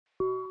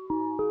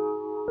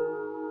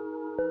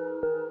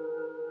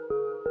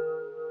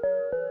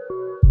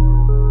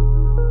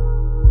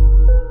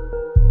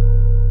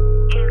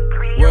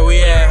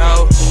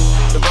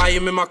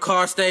volume in my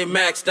car stay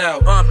maxed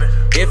out.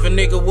 If a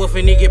nigga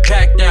woofin', he get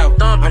packed out.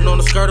 I'm known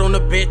to skirt on the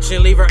bitch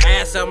and leave her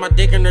ass out. My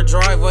dick in the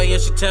driveway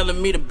and she telling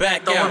me to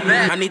back out.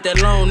 I need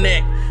that long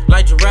neck,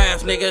 like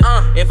giraffes, nigga.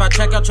 If I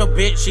check out your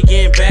bitch, she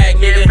getting bagged,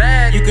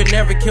 nigga. You could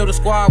never kill the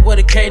squad with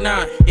a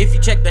K9. If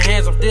you check the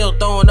hands, I'm still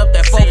throwing up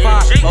that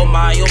 4-5. Oh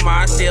my,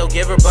 I still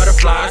give her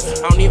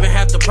butterflies. I don't even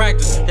have to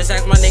practice, just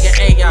ask my nigga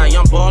AI.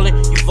 I'm ballin',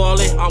 you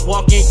fallin', I'm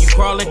walking, you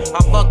crawlin'. I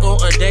fuck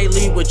on a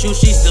daily with you,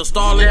 she still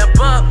stallin'.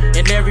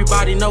 And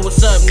everybody know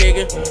what's up,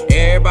 nigga.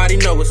 Everybody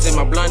know what's in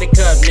my blunted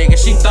cup, nigga.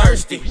 She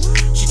thirsty,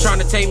 she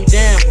tryna take me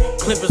down.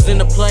 Clippers in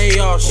the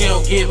playoffs, she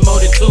don't get more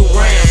than 2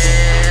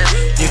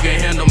 rounds. You can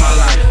handle my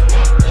life.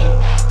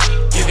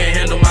 You can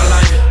handle my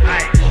life.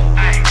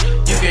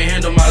 You can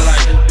handle my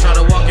life. Try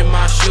to walk in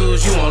my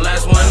shoes, you won't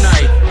last one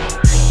night.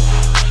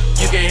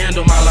 You can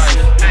handle my life.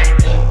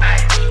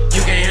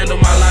 You can handle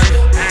my life.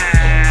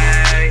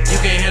 You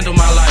can handle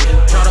my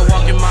life. Try to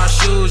walk in my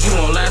shoes, you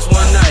won't last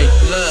one night.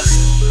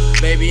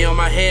 Look, baby on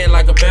my head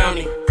like a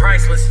bounty.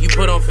 Priceless. You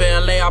put on for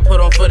LA, I put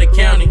on for the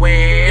county.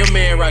 Your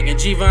man rockin'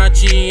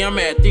 Givenchy. I'm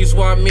at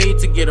N3OnTheTrack me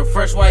to get a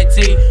fresh white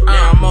tee.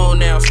 Now I'm on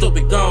now,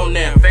 stupid gone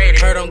now.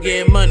 Heard I'm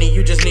getting money,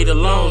 you just need a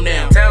loan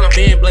now.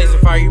 Been blazing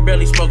fire, you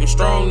barely smoking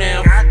strong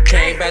now.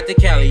 Came back to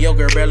Cali, your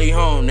girl barely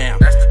home now.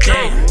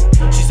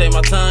 Damn, she say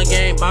my tongue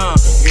game bomb.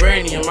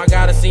 Uranium, I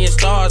gotta see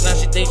stars, now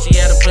she thinks she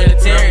had a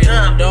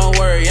planetarium. Don't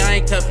worry, I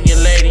ain't cuffing your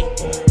lady.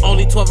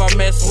 Only 12 I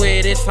mess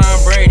with, it's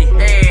Tom Brady.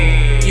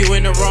 You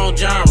in the wrong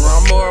genre,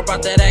 I'm more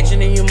about that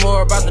action and you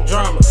more about the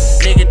drama.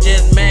 Nigga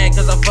just mad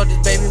cause I fucked his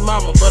baby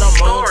mama, but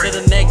I'm on to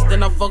the next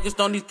and I'm focused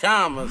on these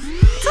commas.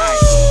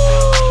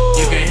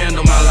 You can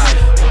handle my life.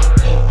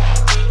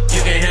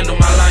 You can handle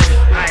my life.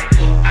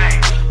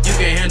 You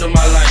can handle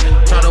my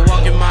life. Try to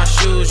walk in my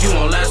shoes, you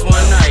won't last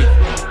one night.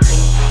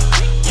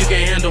 You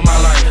can handle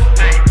my life.